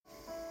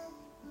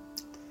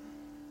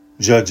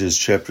Judges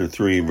chapter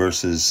 3,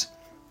 verses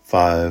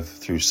 5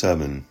 through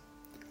 7.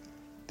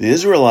 The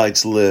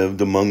Israelites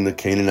lived among the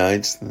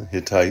Canaanites, the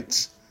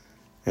Hittites,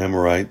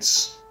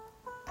 Amorites,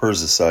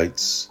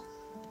 Perizzites,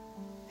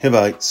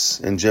 Hivites,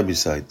 and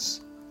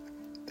Jebusites.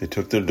 They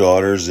took their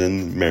daughters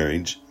in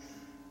marriage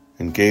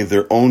and gave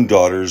their own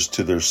daughters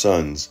to their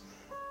sons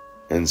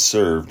and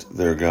served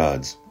their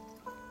gods.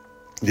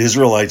 The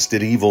Israelites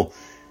did evil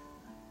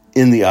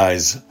in the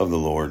eyes of the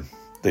Lord.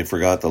 They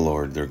forgot the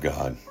Lord, their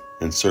God,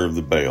 and served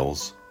the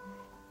Baals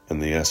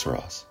and the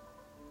Asherahs.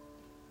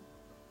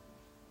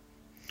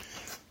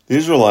 The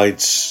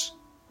Israelites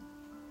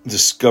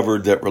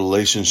discovered that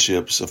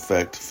relationships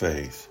affect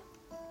faith.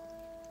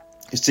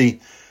 You see,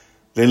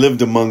 they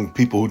lived among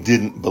people who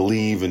didn't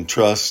believe and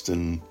trust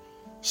and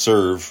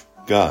serve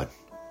God.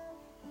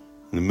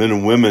 And the men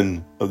and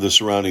women of the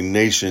surrounding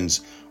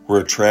nations were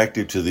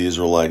attracted to the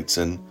Israelites,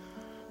 and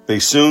they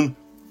soon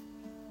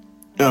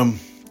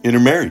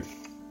intermarried.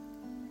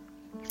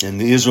 And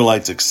the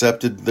Israelites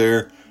accepted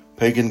their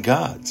pagan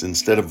gods.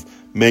 Instead of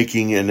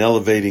making and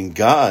elevating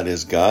God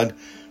as God,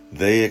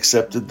 they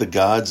accepted the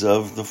gods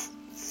of the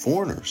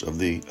foreigners, of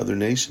the other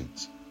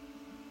nations.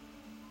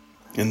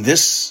 And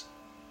this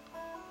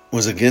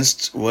was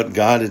against what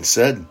God had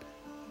said.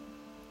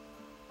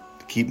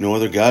 Keep no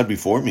other God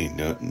before me.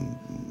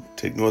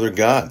 Take no other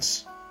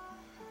gods.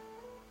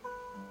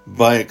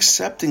 By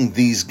accepting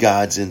these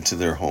gods into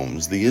their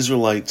homes, the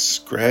Israelites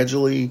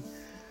gradually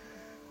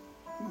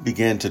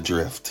began to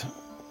drift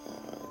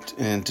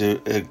and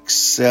to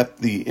accept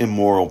the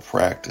immoral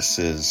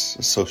practices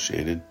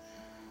associated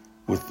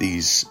with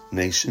these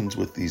nations,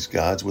 with these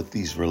gods, with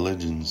these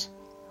religions.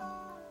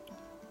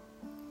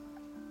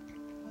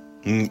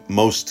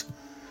 Most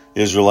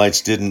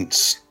Israelites didn't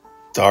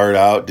start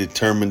out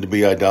determined to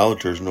be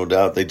idolaters, no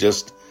doubt. They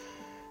just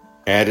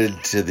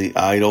added to the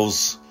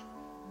idols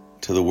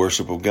to the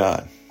worship of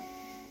God.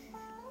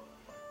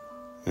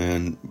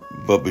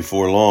 But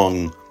before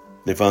long,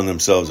 they found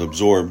themselves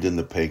absorbed in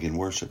the pagan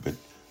worship. It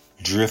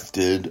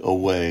drifted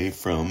away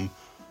from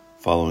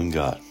following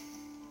God.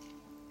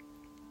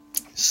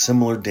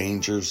 Similar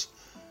dangers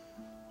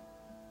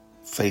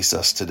face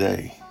us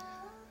today.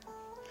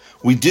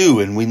 We do,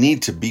 and we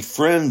need to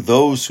befriend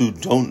those who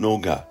don't know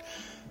God.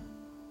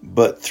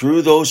 But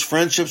through those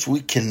friendships,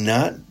 we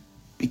cannot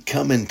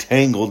become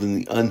entangled in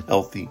the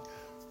unhealthy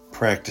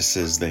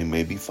practices they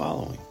may be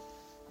following.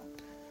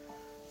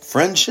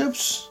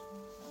 Friendships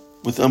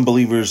with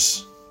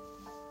unbelievers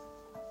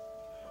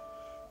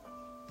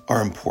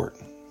are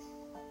important.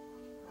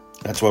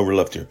 That's why we're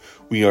left here.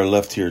 We are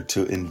left here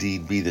to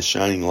indeed be the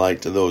shining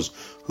light to those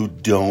who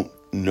don't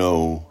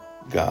know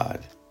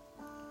God.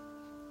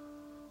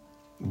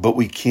 But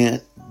we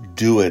can't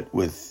do it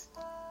with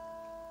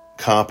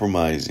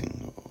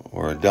compromising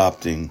or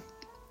adopting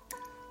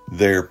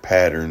their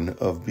pattern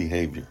of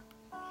behavior.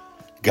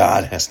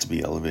 God has to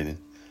be elevated.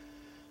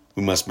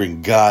 We must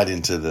bring God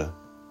into the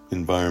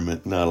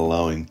environment, not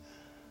allowing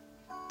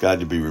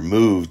God to be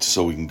removed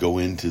so we can go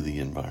into the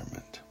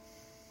environment.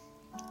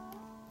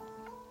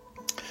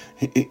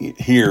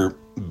 Here,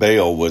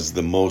 Baal was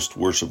the most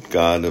worshipped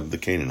god of the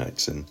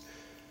Canaanites, and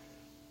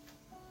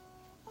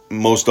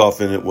most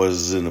often it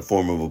was in the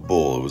form of a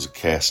bull. It was a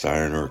cast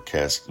iron or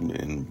cast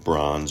in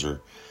bronze,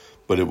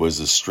 but it was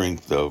a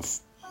strength of,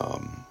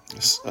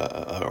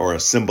 or a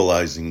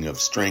symbolizing of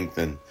strength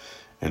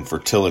and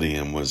fertility,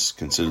 and was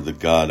considered the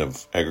god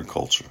of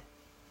agriculture.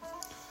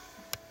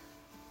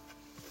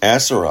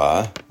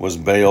 Asherah was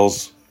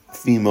Baal's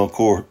female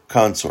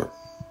consort,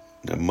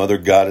 the mother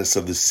goddess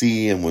of the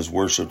sea, and was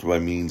worshipped by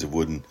means of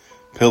wooden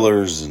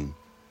pillars and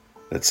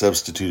that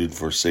substituted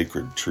for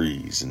sacred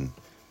trees. In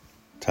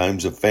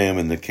times of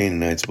famine, the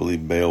Canaanites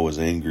believed Baal was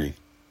angry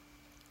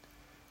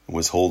and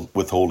was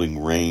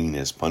withholding rain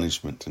as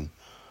punishment. And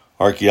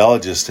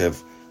archaeologists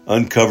have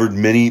uncovered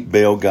many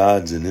Baal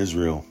gods in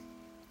Israel.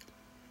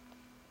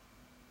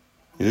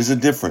 It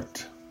isn't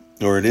difficult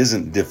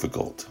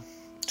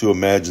to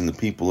imagine the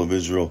people of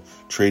Israel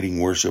trading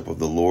worship of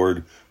the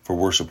Lord for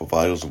worship of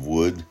idols of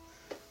wood,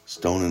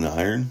 stone, and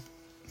iron.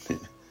 It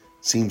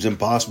seems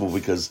impossible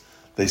because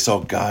they saw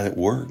God at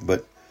work,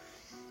 but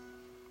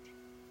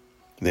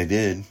they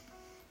did.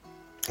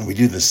 And we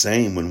do the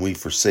same when we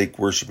forsake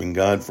worshiping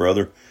God for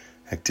other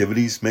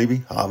activities, maybe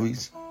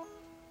hobbies,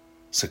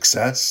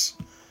 success,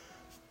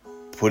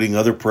 putting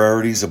other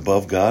priorities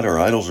above God. Our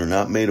idols are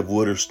not made of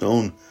wood or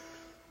stone,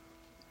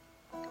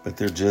 but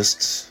they're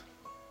just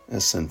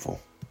as sinful.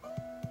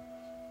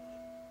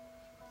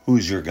 Who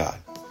is your God?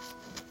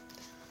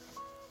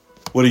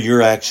 What are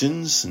your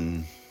actions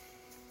and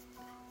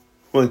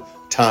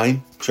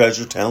time,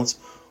 treasure, talents?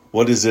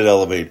 What does it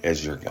elevate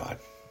as your God?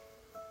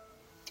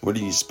 Where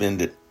do you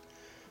spend it?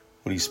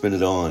 What do you spend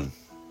it on?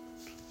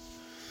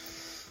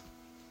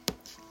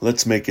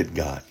 Let's make it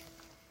God.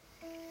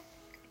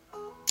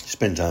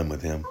 Spend time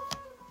with Him.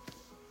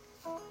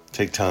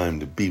 Take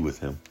time to be with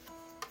Him,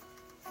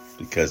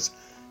 because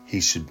He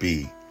should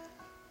be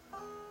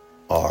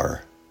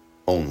our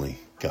only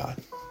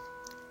God.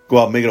 Go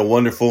out and make it a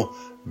wonderful,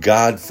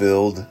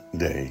 God-filled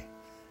day.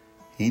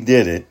 He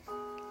did it.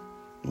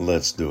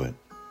 Let's do it.